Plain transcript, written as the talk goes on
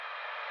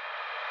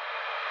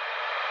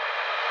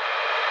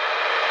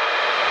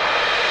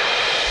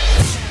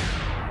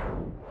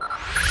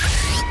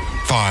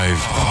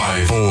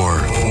5, 4,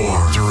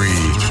 3,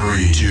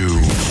 2,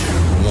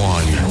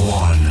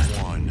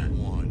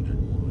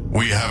 1.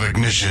 We have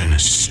ignition.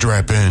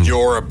 Strap in.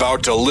 You're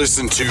about to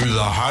listen to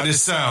the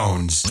hottest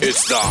sounds.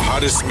 It's the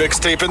hottest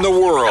mixtape in the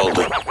world,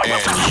 and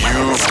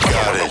you've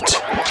got it.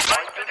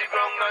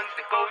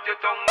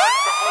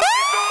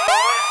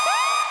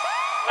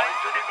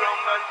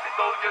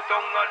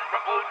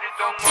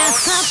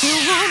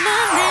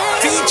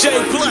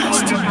 DJ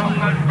Blessed.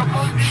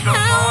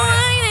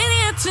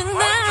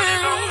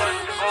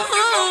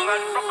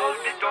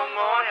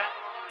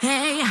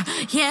 Hey,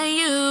 yeah,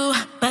 you,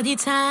 body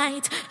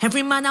tight.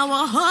 Every man I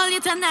want hold you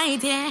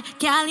tonight, yeah.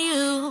 Girl,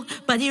 you,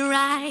 body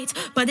right.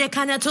 Body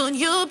kinda tune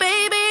you,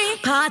 baby.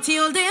 Party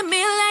all day,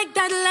 me like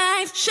that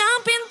life.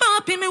 Champagne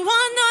popping, me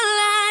want no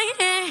lie,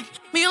 yeah.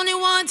 Me only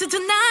want it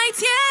tonight,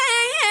 yeah,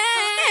 yeah.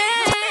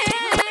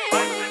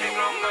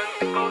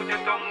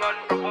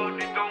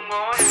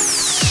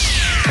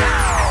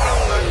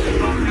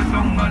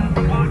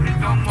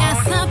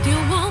 Yes, up you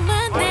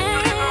woman,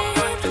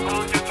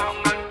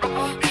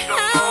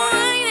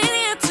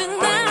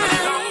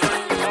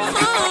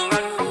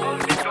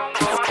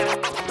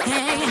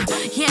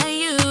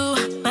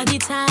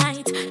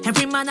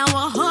 man, I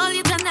will hold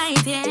you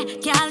tonight, yeah.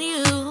 Girl,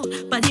 you,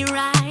 body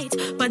right,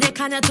 but they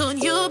kinda tune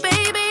you,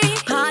 baby.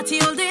 Party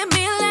all day,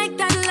 me like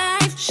that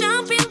life.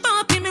 Champagne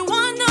popping, me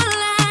want no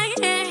lie,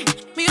 yeah.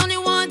 Me only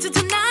want it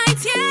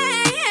tonight,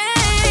 yeah,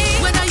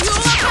 yeah. Whether you a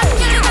hot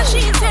girl in a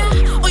sheet,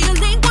 yeah, or you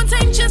link one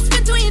time just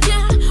between,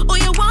 yeah, or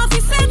you want to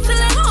settle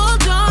and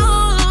hold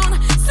on,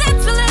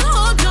 settle and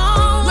hold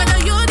on. Whether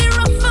you're the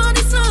rough or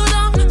the slow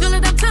down, don't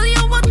let them tell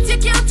you what you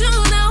can't do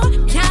now.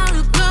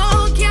 Can't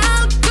go,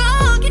 can't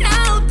go,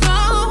 can't go.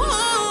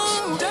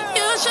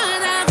 You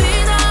should have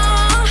it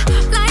all.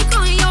 Like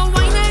on your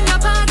wine and your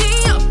body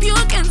up, you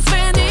can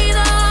spend it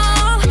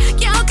all.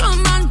 Girl,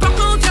 come and broke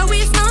out your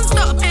waist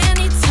non-stop.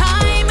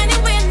 Anytime,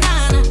 anywhere,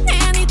 nana.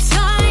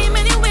 Anytime,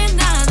 anywhere,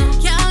 nana.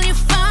 Girl, you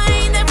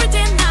find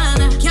everything,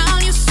 nana. Girl,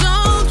 you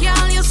so,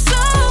 girl, you so.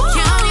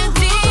 Girl, you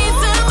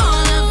deserve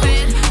all of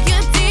it. You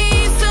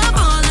deserve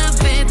all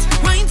of it.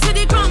 Wind to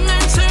the ground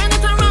and turn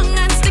it around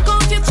and stick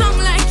out your tongue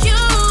like you.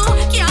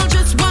 Girl,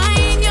 just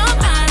wind your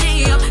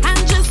body up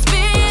and just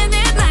spin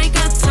it like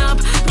a top.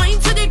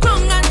 Wind to the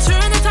ground and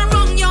turn it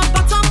around your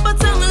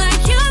bottom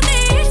like you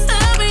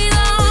deserve it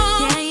all.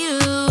 Yeah, you,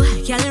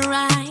 girl, you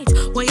right.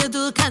 What you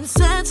do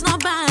concerns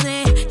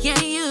nobody. Yeah,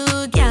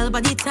 you, girl,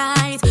 body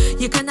tight.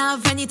 You can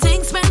have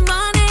anything, spend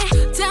money.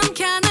 Them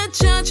cannot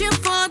judge you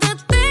for the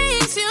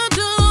things you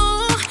do.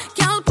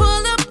 Girl,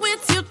 pull up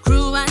with your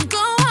crew and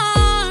go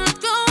hard,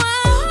 go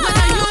hard.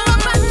 Whether you a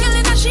bad girl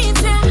in a sheet,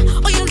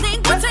 yeah, or you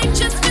link one time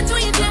just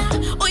between, yeah,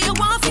 or you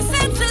want to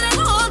settle and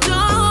hold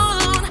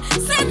on,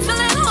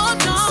 settle and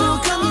hold on.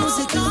 Soca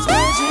music is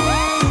magic.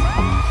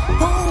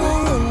 Oh, oh,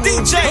 oh.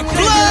 DJ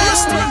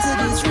Blessed.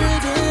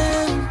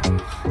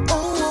 Oh, oh,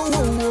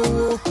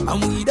 oh, oh. I'm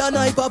with a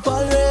night pop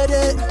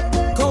already.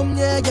 Come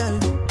here, girl.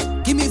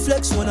 Give me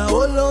flex when I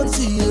hold on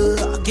to you.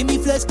 Give me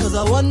flex cause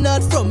I want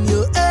that from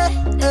you.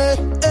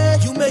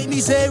 You make me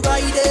say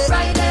right there,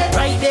 right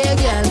there,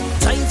 girl.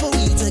 Time for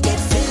me to get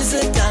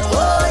physical.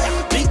 Oh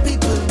yeah, big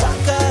people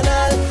back and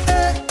all.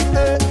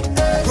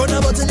 Run a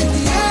bottle in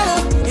the air,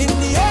 in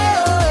the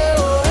air.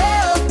 Oh,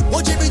 yeah.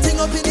 Watch everything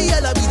up in the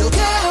air, I be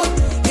okay.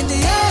 In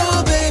the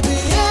air, baby,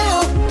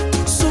 yeah.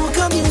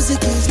 Soca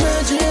music is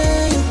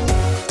magic.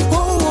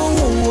 Oh, oh,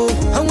 oh, oh.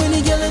 And when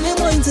you get in your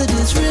mind to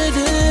this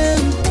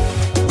rhythm.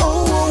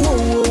 Oh, oh,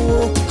 oh, oh,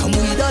 oh. Come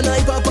with a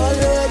knife up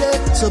already.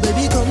 So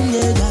baby, come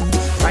here, girl.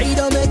 Ride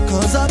on me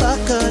cause I'm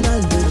back and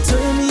I'll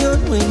turn me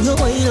on when you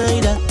whine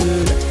like that,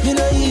 girl. You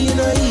know.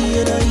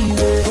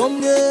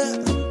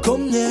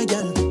 Come here,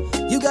 girl.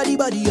 You got the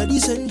body of the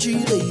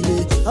century,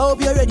 baby. I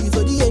hope you're ready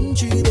for the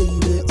entry,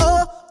 baby.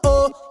 Oh,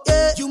 oh,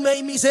 yeah. You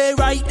made me say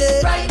right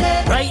there,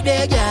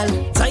 girl.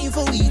 Time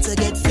for we to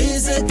get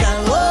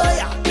physical. Oh,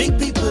 yeah. Big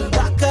people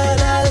back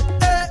and all.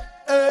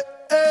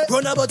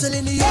 Run a bottle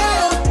in the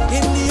air,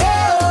 in the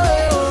air.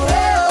 Oh,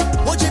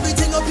 oh. Watch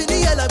everything up in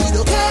the air, I be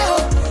okay.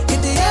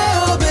 In the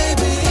air,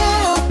 baby,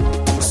 yeah.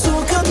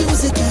 Soca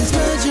music is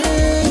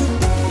magic.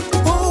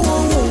 Oh,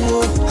 oh, oh,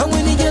 oh. And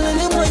when you get on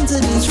your mind to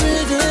this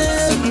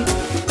rhythm.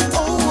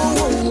 Oh, oh,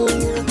 oh,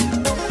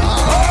 oh.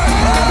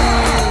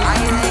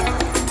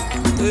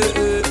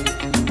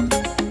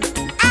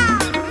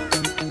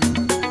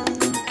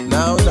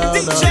 Now,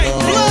 DJ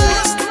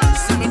Blessed.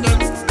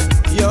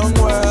 Young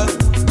world,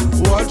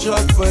 watch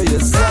out for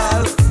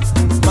yourself.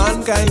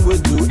 Mankind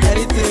would do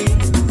anything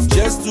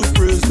just to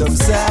prove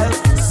themselves.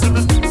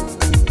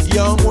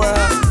 Young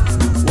world,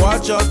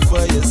 watch out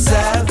for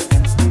yourself.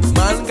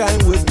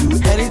 Mankind would do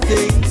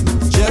anything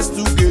just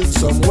to build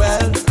some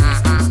wealth.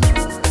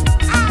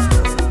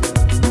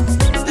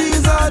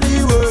 These are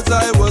the words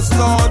I was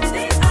taught.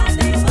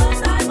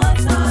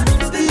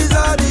 These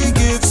are the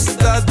gifts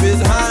that been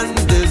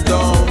handed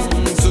down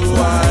to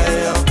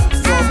I.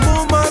 From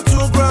mama to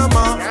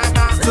grandma,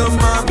 to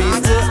mommy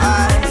to I,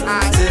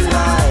 till I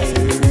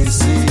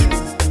receive.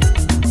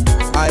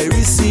 I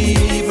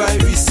receive, I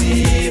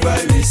receive, I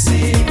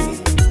receive.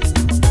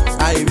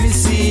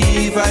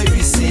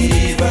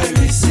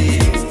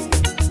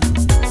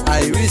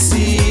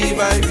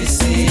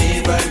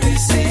 receive, I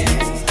receive.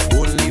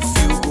 Only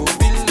few go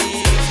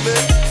believe me.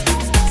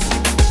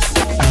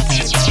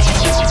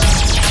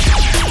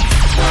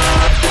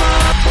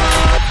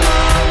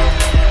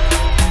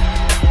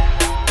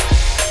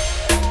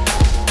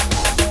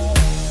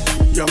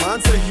 Your man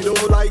say he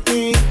don't like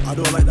me. I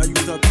don't like that you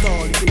at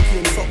all. You think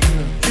you're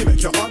something. He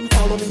make you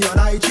unfollow me on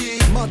IG.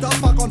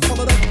 Motherfucker,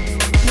 unfollow them.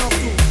 You have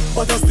to.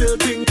 But I still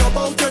think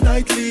about you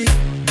nightly.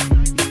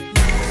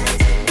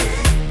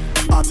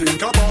 I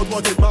think about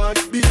what it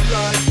might be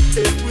like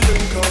if we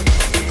link up.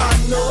 I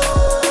know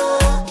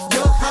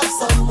you have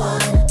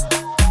someone.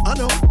 I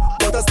know,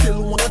 but I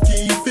still wanna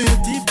keep it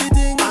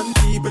and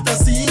keep it a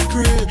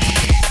secret.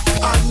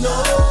 I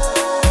know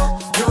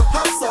you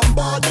have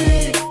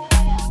somebody,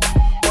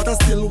 but I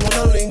still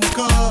wanna link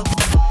up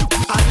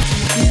and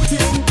keep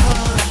it in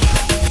touch.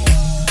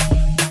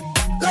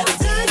 Let it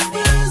take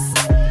place.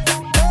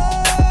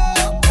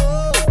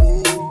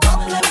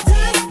 Come, let it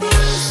take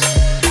place.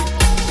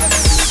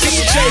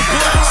 DJ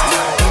Blast.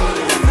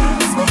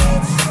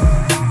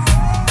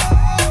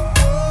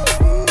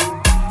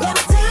 Let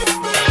it take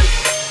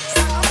place.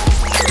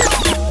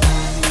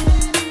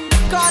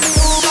 Call the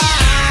Uber.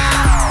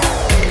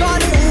 Call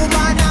the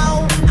Uber now.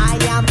 I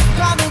am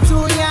coming to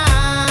ya.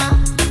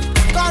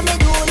 Call me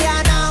to ya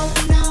now.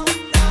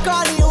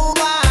 Call the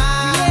Uber.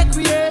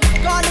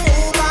 Call the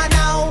Uber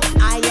now.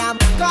 I am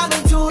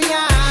coming to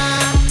ya.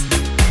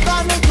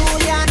 Call me to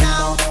ya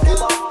now.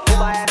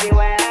 Uber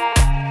everywhere.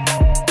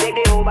 Take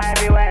the Uber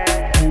everywhere.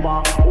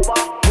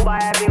 Uber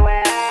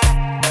everywhere.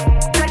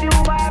 Take the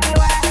Uber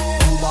everywhere.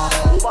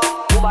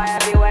 Uber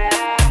everywhere.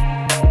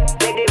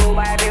 Take the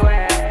Uber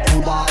everywhere.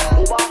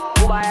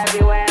 Uber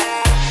everywhere.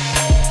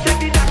 Take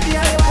the taxi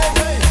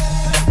everywhere.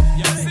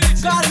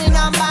 Call me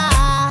number.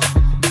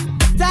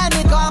 Tell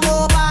me come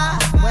over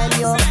when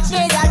you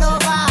need a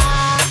lover.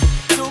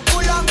 To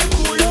pull up the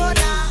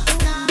Culona.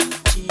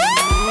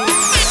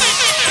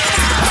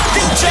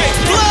 DJ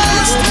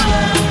Blast.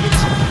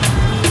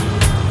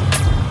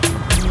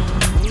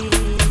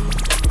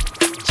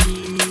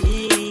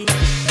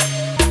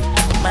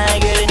 My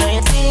girl, you know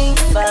you think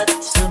fat,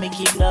 so me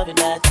keep loving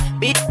that.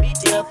 Beat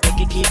you up, make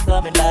you keep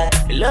coming back.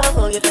 I love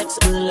how you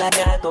flexible like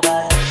a go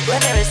by.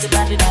 When you rest the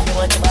body down, you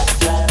watch your body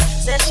fly.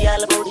 Said she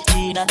all about the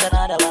gene and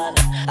another one.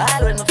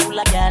 I when me fool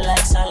like girl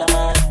like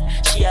Solomon.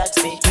 She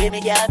asked me, where me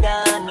girl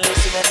gone?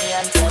 Listen when me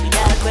answer me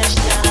girl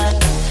question.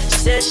 She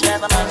said she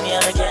have a man, me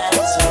and a cat.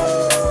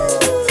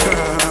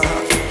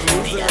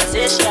 The girl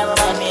said she have a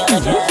man, me and a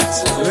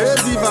cat.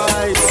 Lazy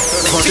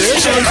vibes.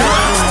 DJ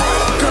Blast.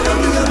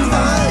 Caribbean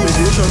vibes.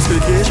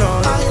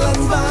 Vacation.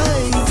 Island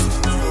vibes.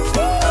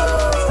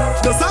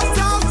 The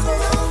Santa.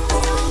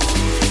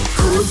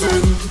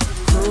 Cruising.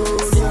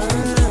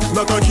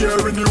 Not a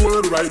care in the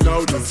world right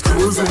now, just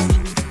cruising.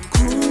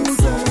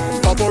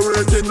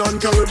 Operating on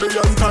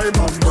Caribbean time,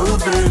 I'm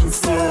moving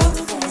slow.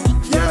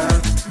 Yeah,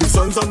 the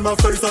sun's on my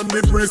face and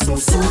the breeze so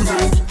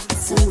soothing.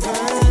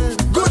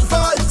 Good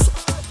vibes,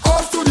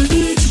 off to the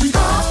beach we go.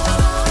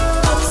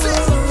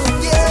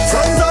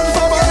 Friends and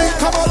family,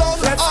 come along,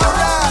 let's go.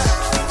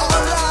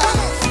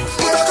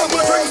 Put a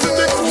couple drinks in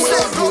the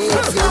cool.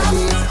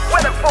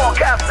 When the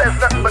forecast says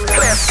nothing but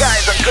clear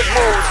skies and good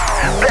mood,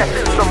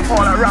 blessings from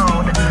all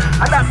around,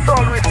 and that's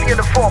all we see in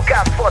the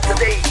forecast for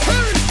today.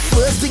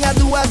 First thing I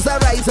do as I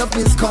rise up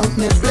is count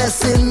my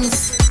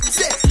blessings.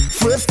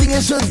 First thing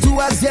you should do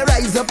as you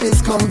rise up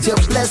is count your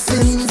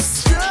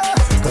blessings.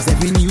 Cause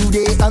every new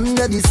day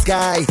under the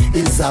sky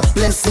is a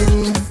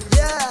blessing.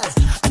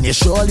 And you're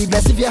surely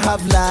blessed if you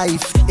have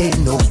life, ain't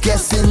no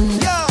guessing.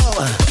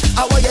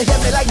 I want you hear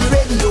me like the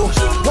radio.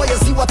 Want you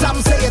see what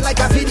I'm saying like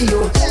a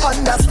video.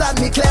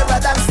 Understand me clearer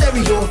than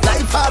stereo.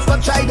 Life hard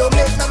but try to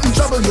make nothing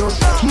trouble you.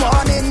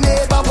 Morning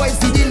neighbor, voice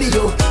the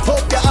dealio.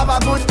 Hope you have a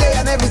good day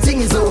and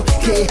everything is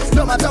okay.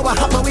 No matter what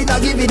happen, we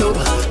not giving up.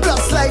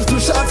 Plus life too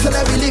short, so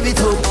let me live it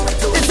up.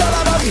 It's all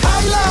about the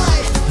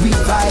highlight. We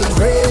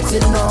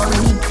vibrating on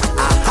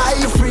a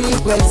high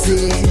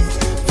frequency.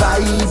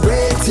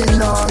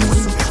 Vibrating on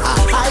a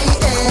high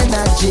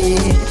energy.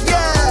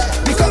 Yeah,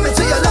 we coming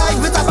to your life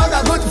with a bag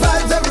of good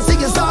vibes.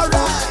 Everything is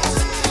alright.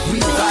 We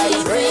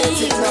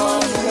vibrating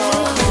on.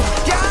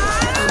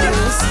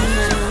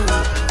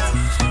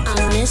 I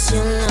miss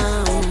you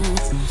now.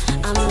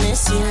 I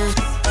miss you.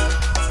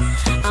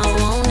 I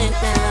want it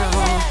now.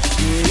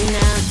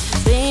 Now,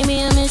 baby,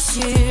 I miss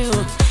you,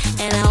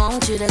 and I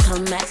want you to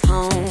come back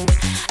home.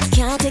 I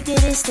can't take the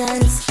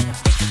distance.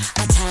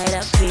 I'm tired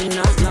of being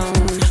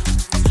alone.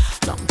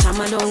 Long time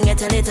I don't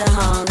get a little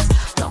hug.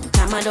 Long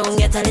time I don't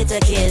get a little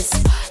kiss.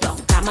 Long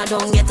time I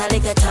don't get a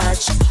little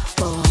touch.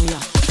 Oh yeah,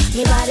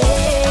 me body,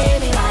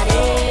 me body,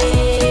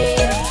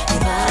 me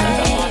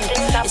body.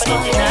 It's for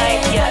me,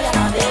 yeah.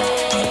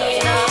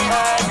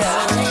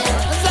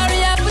 Sorry,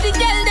 I put the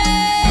girl there.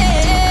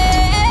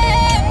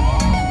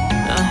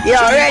 You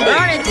ready?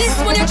 Alright, this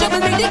one you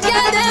trouble with the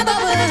girl there,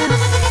 bubble.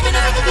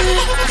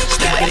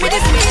 Step with the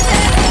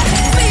sweetest,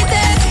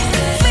 sweetest,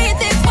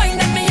 sweetest wine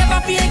that me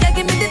ever feel. Girl,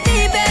 give me the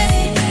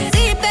deepest,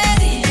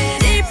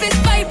 deepest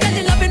vibe, and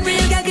the loving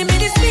real. Girl, give me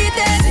the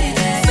sweetest,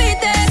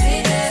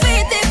 sweetest,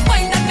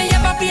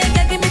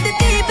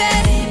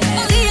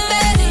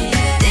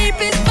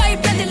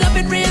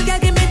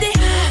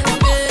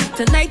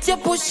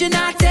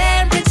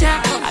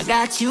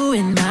 got you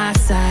in my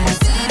sight.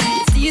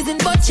 It's easy,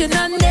 but you're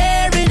not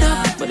near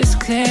enough. But it's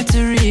clear to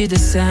read the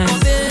signs.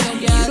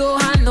 You don't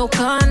have no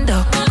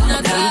conduct. Now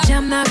you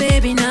jam that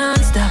baby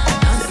non-stop.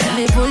 So let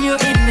me pull you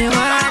in the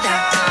water.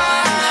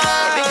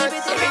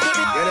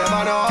 You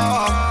never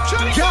know.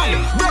 Girl,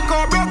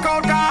 broke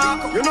out,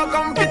 dark. You know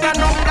come fit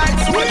and up like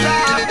soda.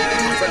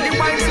 So the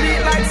wine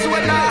sweet like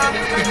soda.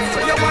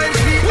 So your wine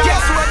sweet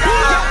like soda.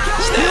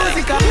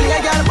 Music a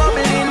play, girl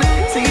bubbling.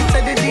 See it to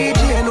the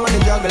DJ, know the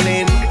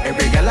juggling.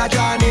 Every girl a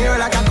draw near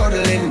like a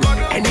cuddling.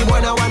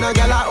 Anyone I want a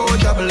girl a old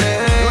juggling.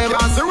 You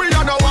can't see we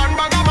are no one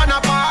bag of man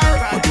apart.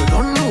 But you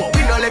don't know,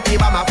 we don't let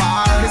people my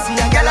far. You see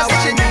a girl a say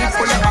she need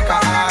pull it back a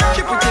heart.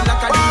 She put it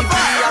like a DP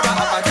or a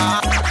avatar.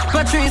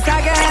 Patrice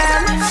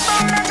again.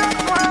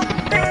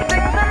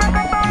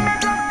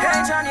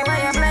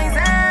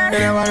 You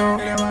never know.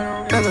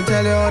 Doesn't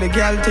tell you how the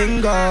girl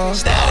thing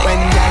goes. When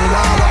girl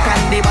walk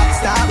and the back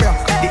start rock,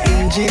 the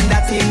engine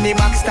that in the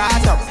back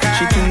start up.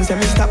 She thinks that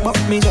me stop up,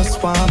 me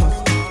just warm up.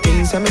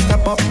 Thinks that me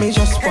stop up, me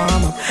just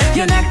warm up.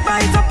 Your neck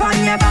bite up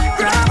and your back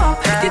grab up.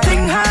 The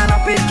thing hard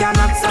up, it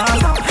cannot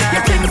solve up.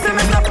 Your things that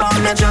me stop up,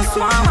 me just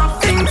warm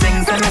up. Things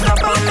that me stop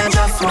up, me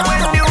just warm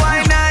up. When the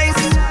wine nice,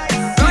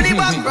 run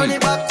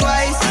it back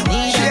twice.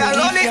 She a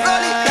run it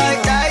like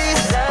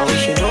dice. Oh,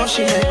 she know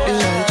she make the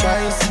right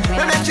choice.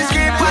 The next she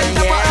scream on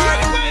top of her.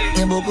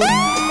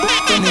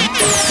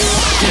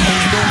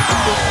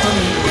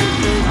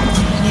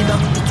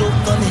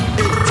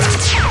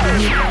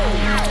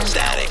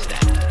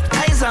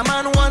 Eyes a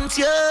man want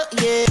you,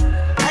 yeah.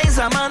 Eyes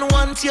a man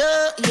want you,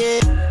 yeah.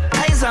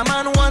 Eyes a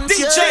man want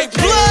you. DJ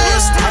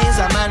Blast. Eyes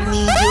a man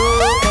need you.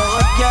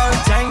 Girl,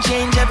 time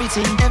change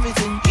everything.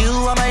 You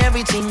are my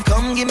everything.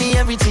 Come give me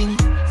everything.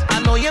 I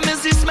know you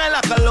miss the smell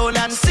of cologne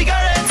and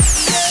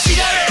cigarettes.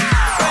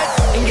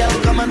 And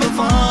girl, come and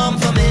perform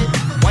for me.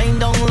 Wind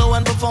down low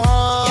and perform.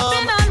 You've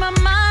been on my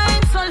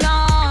mind so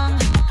long,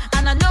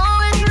 and I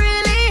know it's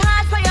really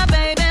hard for you,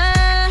 baby.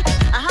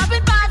 I have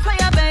it bad for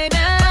you, baby.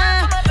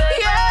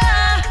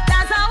 Yeah,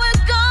 that's how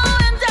it's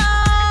going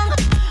down.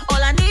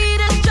 All I need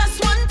is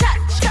just one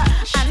touch,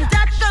 and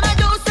that's gonna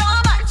do so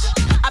much.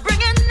 I bring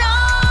it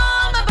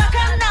on my back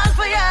and down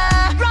for you.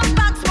 Rock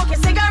back,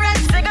 smoking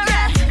cigarettes.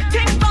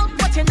 Think about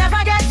what you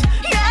never get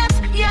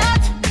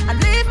yet, and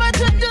leave me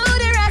to do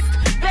the rest,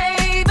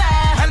 baby.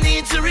 I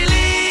need to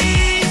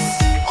release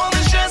all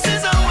the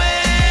stresses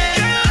away.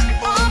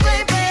 Oh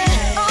baby,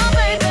 oh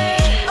baby,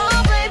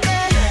 oh baby,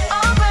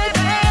 oh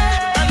baby.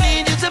 I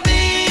need you to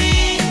be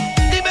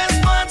the best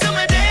part of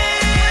my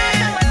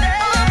day.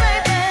 Oh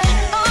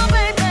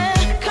baby,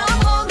 come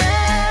hold me.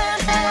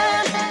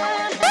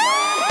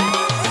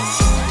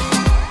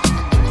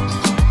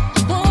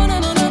 Oh no,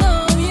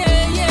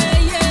 yeah.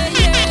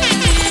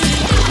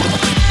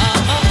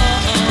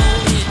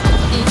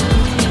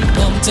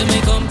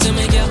 Come to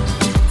me, girl.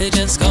 They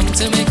just come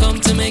to me,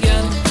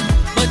 girl.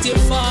 But you're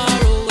far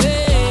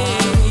away.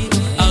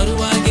 How do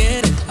I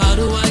get it? How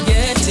do I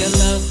get your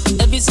love?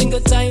 Every single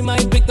time I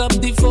pick up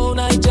the phone,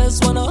 I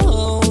just wanna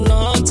hold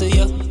on to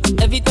you.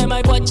 Every time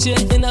I watch you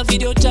in a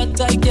video chat,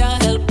 I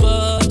can't help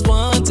but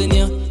wanting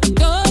you.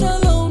 God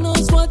alone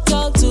knows what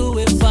I'll do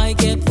if I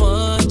get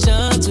one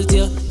chance with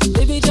you.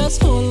 Baby,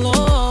 just hold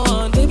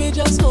on. Baby,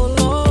 just hold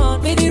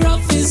on. Baby,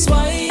 rough is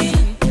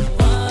wine.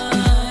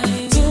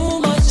 Too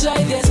much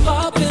ideas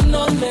popping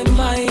on my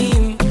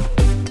mind.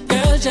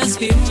 Girl, just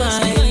be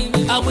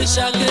mine. I wish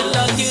I could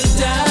lock you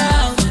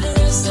down.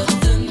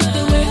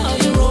 The way how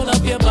you roll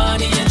up your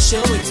body and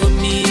show it for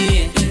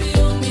me.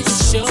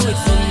 Show it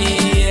for me,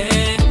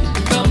 yeah.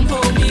 Come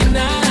hold me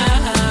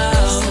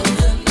now.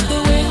 The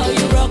way how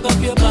you rock up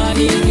your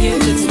body and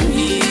give it to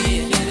me.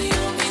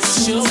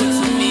 Show it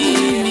for me.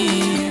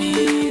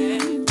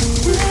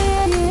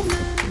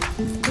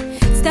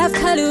 Steph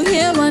Kalu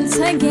here once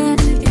again.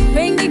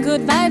 Bring the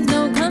good vibes,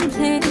 no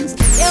complaints.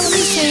 Yeah, when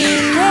we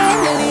saying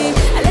lately,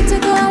 I let you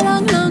go a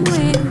long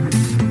way.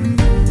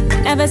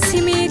 Never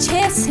see me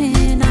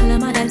chasing all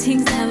them other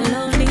things that will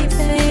only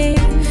fade.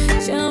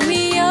 Show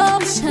me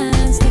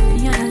oceans, take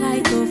me on a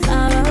light, go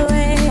far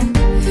away.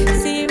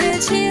 See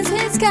riches,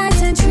 hit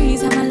skies and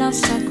trees. I'm a love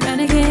struck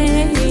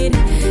renegade.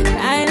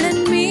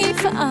 Island me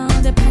for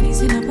all the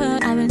parties in the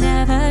world I will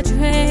never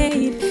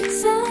trade.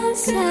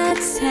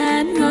 Sunsets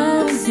and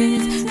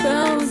roses,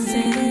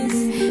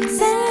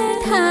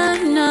 said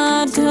I'm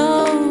not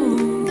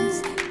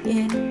those.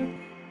 Yeah.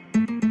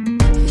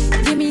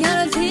 Give me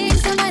all the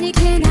things somebody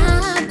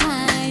cannot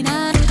buy,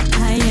 not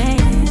buy. Yeah.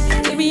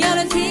 Give me all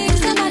the things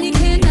somebody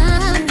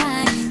cannot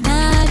buy,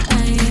 not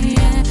buy.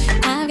 Yeah.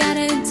 I've got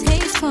a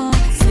taste for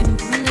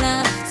simple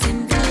love,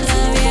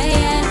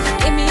 yeah.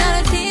 Give me all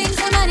the things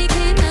somebody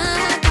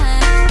cannot buy,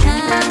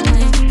 not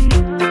buy.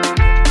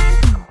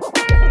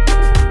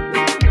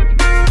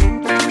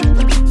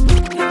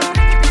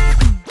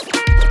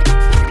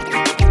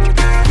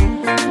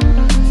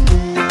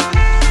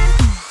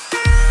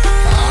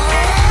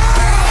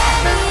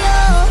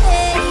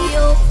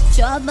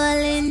 Trouble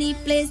in the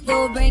place,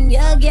 don't bring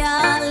your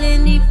girl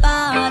in the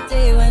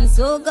party. When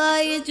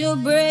soca hit your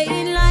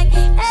brain like,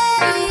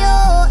 hey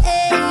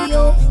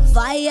yo,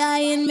 Fire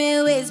in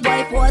me waist,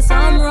 boy, pour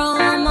some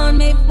rum on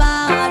me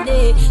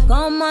body.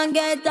 Come and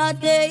get a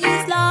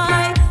taste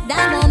like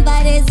that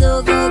body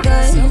so good.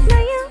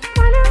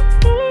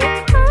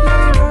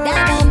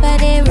 That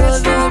body roll.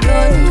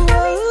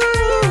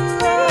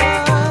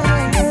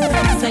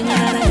 Singing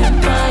out of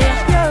empire,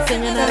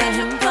 singing out of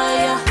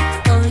empire.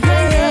 Oh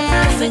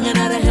yeah, singing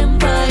out of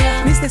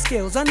empire. Mr.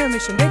 Skills on a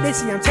mission, they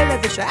see on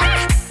television.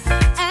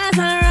 As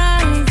I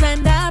rise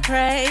and I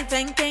pray,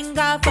 thanking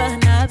God for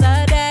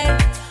another day.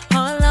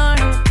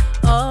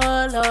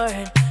 Oh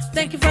Lord,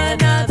 thank you for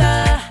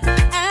another.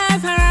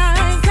 As I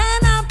rise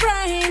and I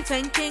pray,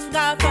 thanking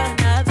God for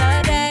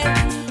another day.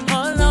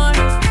 Oh Lord,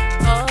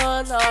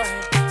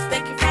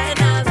 thank you for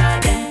another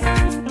day.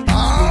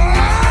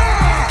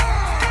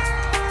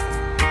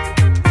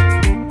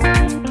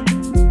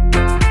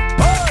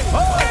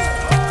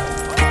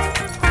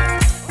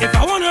 If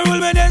I wanna rule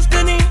my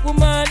destiny,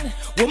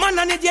 woman,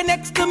 I need you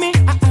next to me.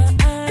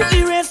 To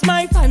erase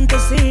my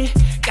fantasy.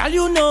 Girl,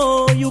 you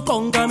know you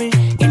conquer me.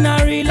 In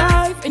a real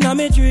life, in a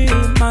me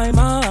dream, my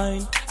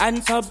mind,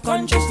 and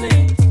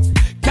subconsciously.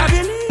 Can't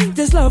believe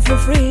this love for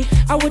free.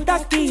 I would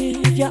not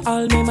give you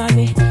all my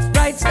money.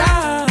 Bright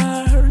star,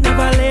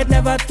 never late,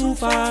 never too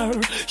far.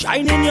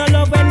 Shine in your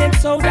love when it's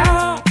so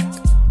dark.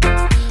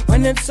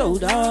 When it's so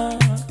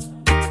dark.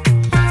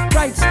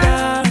 Bright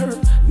star,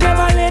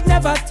 never late,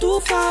 never too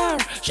far.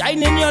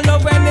 Shine in your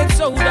love when it's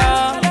so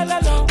dark.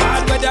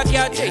 Bad weather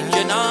can't change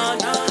you now.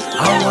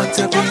 I want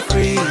to be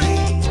free.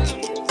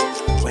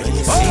 When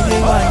you see me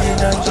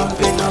whining and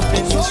jumping up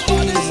in the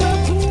street,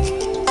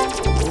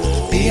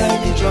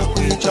 behind the truck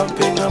we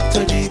jumping up to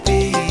the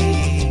beat.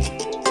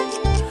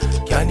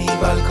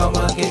 Carnival come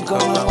again,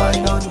 come and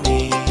wine on me.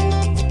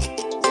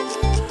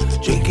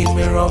 Drinking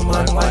me rum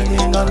and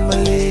whining on my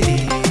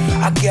lady.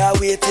 I can't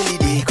wait till the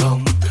day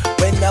come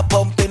when I'm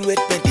pumping with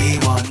me day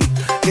one.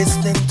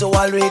 Listening to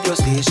all radio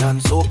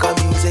stations, soca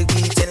music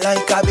beating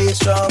like a bass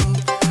drum.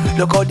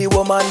 Look how the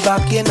woman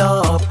backing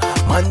up,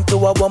 man to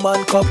a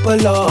woman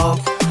couple up.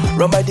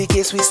 Run by the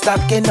case we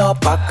stacking up,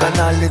 back and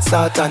all it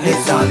start and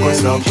it's all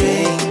goes up.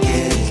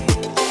 Drinking,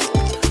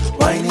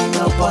 winding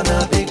up on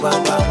a big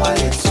bang bang while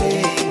it's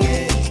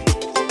swinging.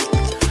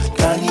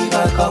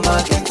 Carnival come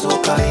again,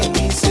 soca in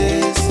me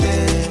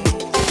system.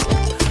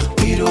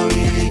 We don't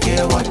really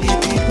care what the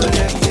people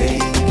them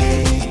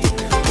thinking.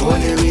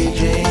 Only we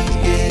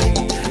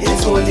drinking,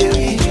 it's only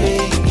we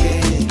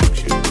drinking.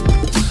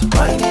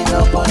 Winding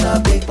up on a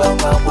big bang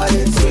bang while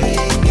it's swinging.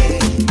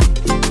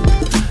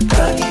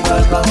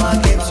 Carnival come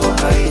again, so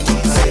high it is.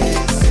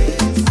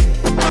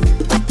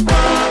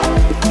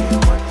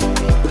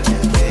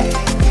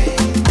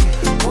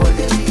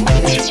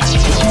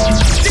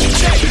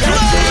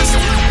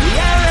 We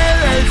are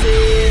RLT.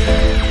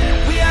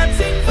 We are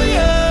sing for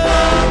you.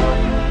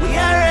 We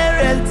are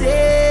RLT.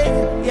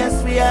 Yes,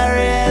 we are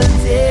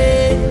RLT.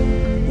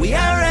 We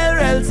are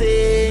RLT.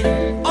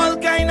 All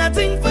kind of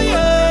thing for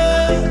you.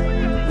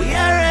 We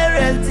are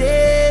RLT.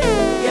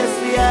 Yes,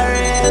 we are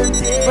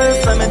RLT. First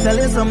time I tell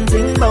you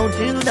something about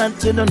you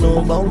that you don't know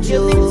about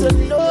you.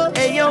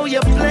 Hey yo,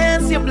 you're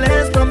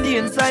blessed from the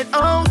inside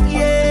out,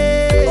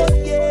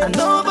 yeah. And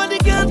nobody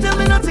can tell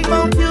me nothing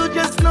about you,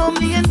 just know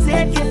me and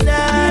taking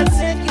that.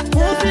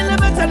 Who feel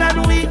better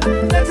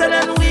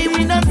than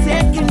we not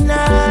taking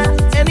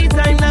that.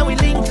 Anytime now we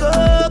link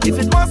up, if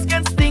it must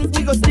get stink,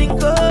 we go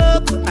stink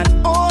up.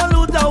 And all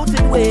who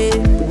doubted way,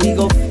 we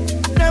go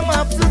them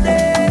up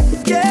today,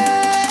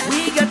 yeah.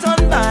 We get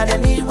on bad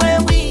anywhere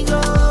we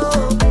go.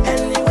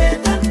 Anywhere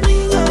that we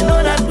go, you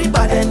know that we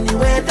bad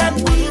anywhere that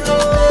we go.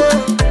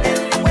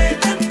 Anywhere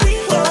that we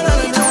go.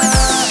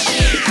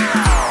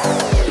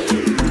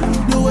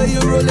 The way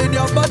you rollin'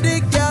 your body,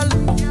 girl,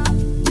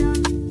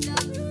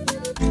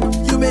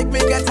 you make me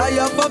get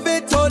tired of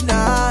it, oh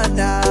nah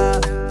nah.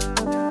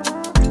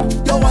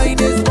 Your wine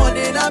is 1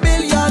 in a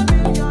million.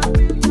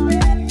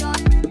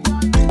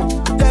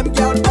 Them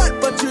girl bad,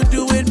 but you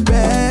do it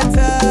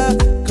better.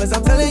 Cause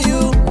I'm telling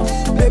you,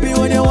 baby,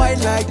 when you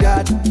wine like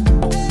that,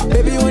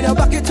 baby, when you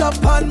back it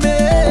up on me,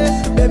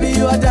 baby,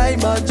 you a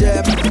diamond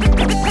gem.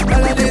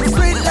 Melanin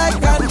sweet like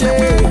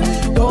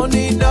candy, don't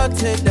need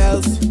nothing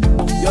else.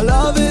 Your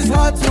love is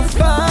hard to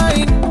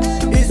find.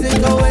 Is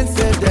it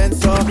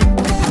coincidence or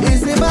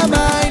is it my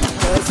mind?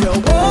 Cause you're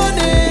 1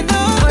 in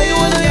a million. I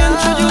wanna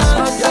introduce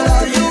myself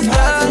to you,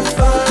 girl.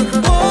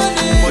 1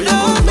 in a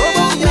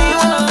million.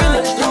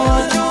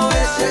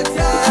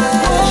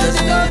 Just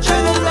don't try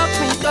to lock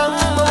me down,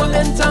 but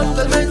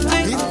entanglement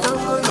me.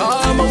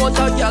 Come on, what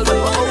a girl, when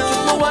we're out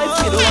with my wife,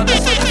 you don't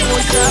understand the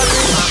phone call.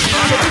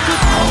 So we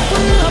could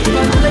pull up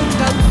and link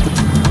up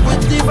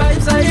with the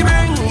vibes I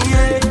bring,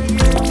 yeah.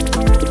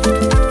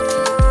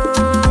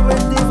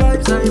 With the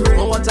vibes I bring.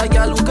 Oh, what a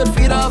girl who could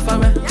feed off of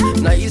me.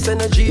 Nice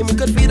energy, me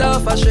could feed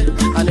off of shit.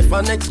 And if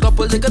our next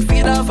couple, they could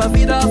feed off of,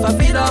 feed off of,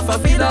 feed off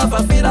of, feed off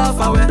of, feed off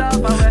of, feed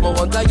off of. I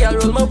want a girl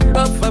roll my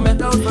up for me.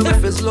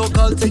 If it's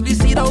local, take the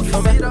seat out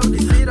for me.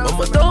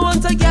 But I don't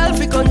want a girl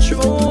to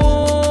control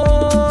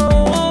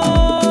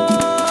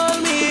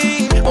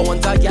me. I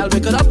want a girl we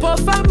could have puff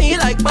for me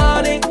like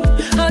Barney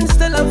and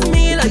still love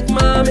me like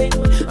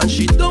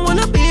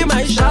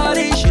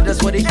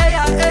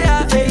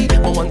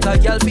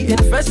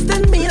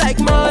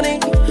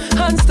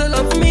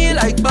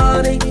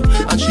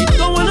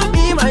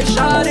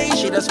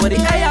just for the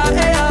air.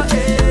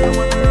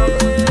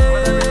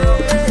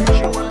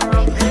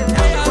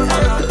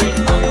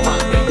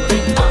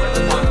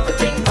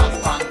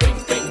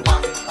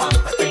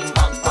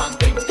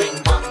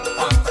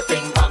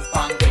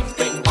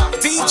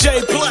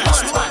 DJ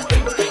Blessed.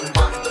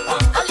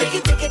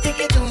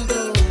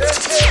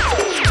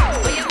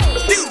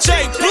 DJ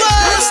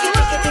Blessed.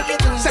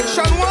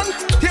 Section 1,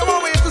 here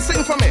one way to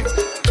sing for me.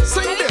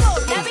 Sing this.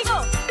 There we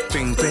go.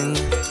 Ping, ping,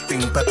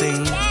 ping,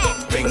 pa-ting.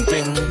 Ping,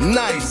 ping.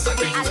 Nice. I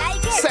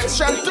like it.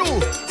 Section 2,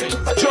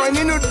 join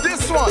in with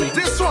this one.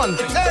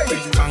 Hey.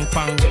 Bang,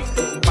 bang,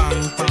 bang,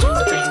 bang,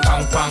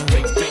 bang,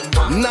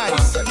 bang.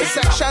 Nice.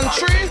 Section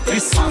 3, the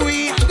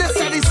sweet.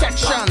 These are the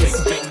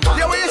sections.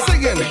 Here what you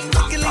singing?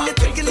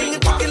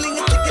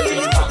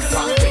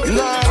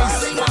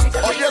 Nice.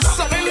 Oh, you're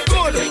sounding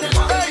good.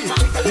 Hey,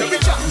 let me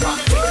jump.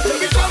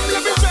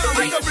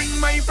 I could bring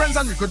my friends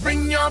and we could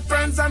bring your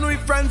friends and we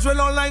friends will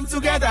all line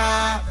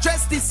together.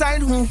 Just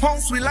decide who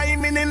house we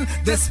lining in.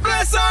 This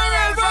place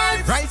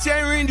forever. Right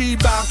here in the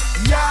back.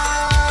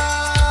 Yeah,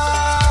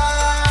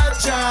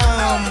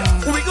 jam.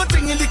 We go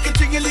tingy-licky,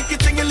 tingy-licky,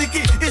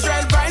 tingy-licky.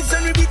 Israel vibes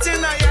and we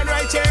beating iron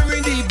right here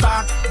in the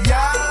back.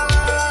 Yeah,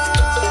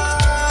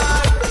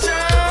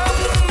 jam.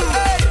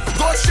 Hey,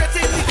 go straight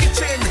in the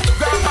kitchen.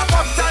 Grab a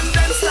pot and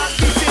then start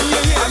beating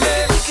you.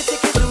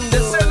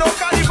 This ain't no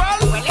carnival.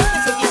 Well, if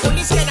the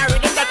police can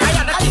rhythm that I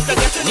am not to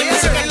get to the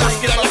music and let me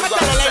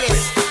tell you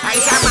this. I'm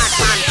a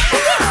madman.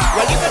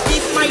 Well, if you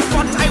keep my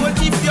pot, I will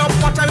keep your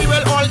pot, and we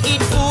will all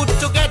eat food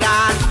together.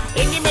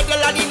 In the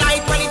middle of the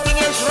night, when anything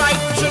is right,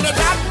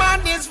 Trinidad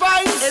man, his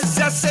vibes is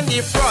just in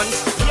the front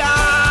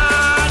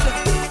yard.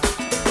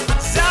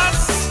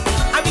 Just,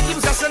 and we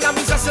keep zussing, and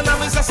we zussing, and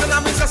we zussing,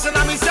 and we zussing,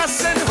 and we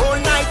zussing whole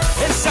night.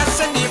 It's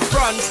just in the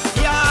front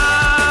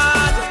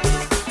yard.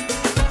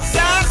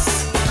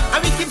 Just,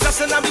 and we keep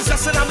zussing, and we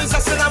zussing, and we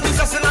zussing, and we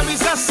zussing, and we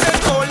zussing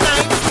whole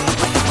night.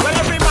 Well,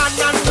 every man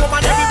and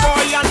woman, every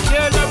boy and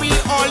girl, we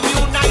all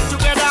unite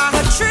together.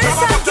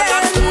 Patrice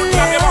again.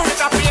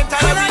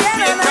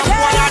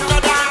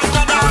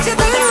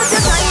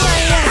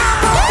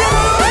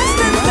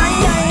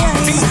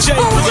 DJ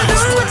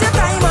Blessed.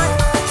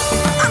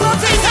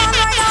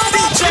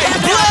 DJ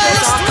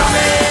Blessed.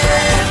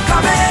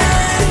 Come in,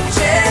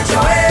 change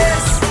your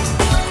ways.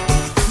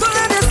 Don't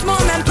let this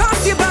moment pass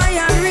you by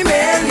and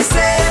remain the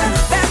same.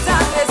 Better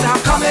days are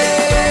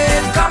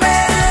coming,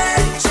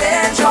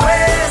 change your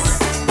ways.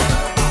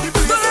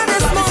 Don't let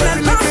this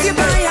moment pass you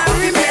by and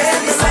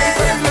remain the same.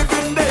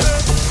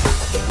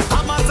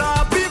 I'm at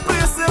a big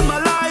place in my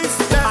life,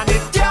 and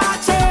it can't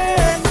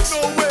change.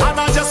 And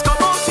I just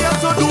come out here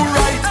to do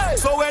right.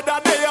 So whether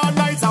day or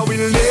night, I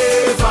will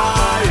never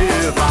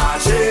ever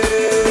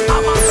change.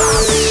 I'm at a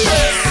big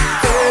place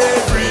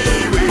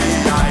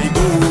everywhere I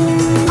go.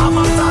 I'm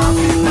at a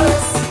big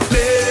place,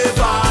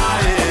 never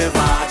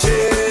ever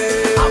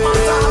change. I'm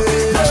at a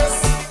big place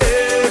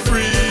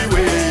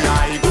everywhere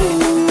I go.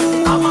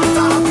 I'm at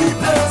a big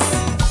place.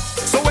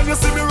 So when you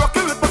see me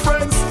rocking with my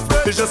friends,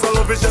 it's just a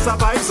love, it's just a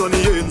vibes on the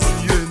ends.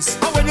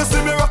 And when you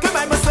see me rocking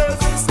by myself,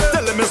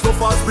 tell them it's no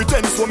false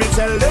pretense, so me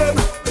tell them.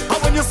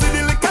 And when you see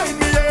the liquor in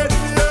me head,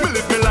 me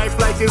live me life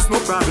like it's no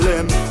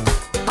problem.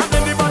 And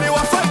anybody who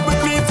fight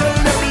with me, tell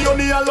them me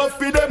only a love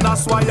for them.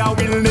 That's why I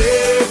will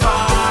never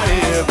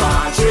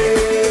ever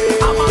change.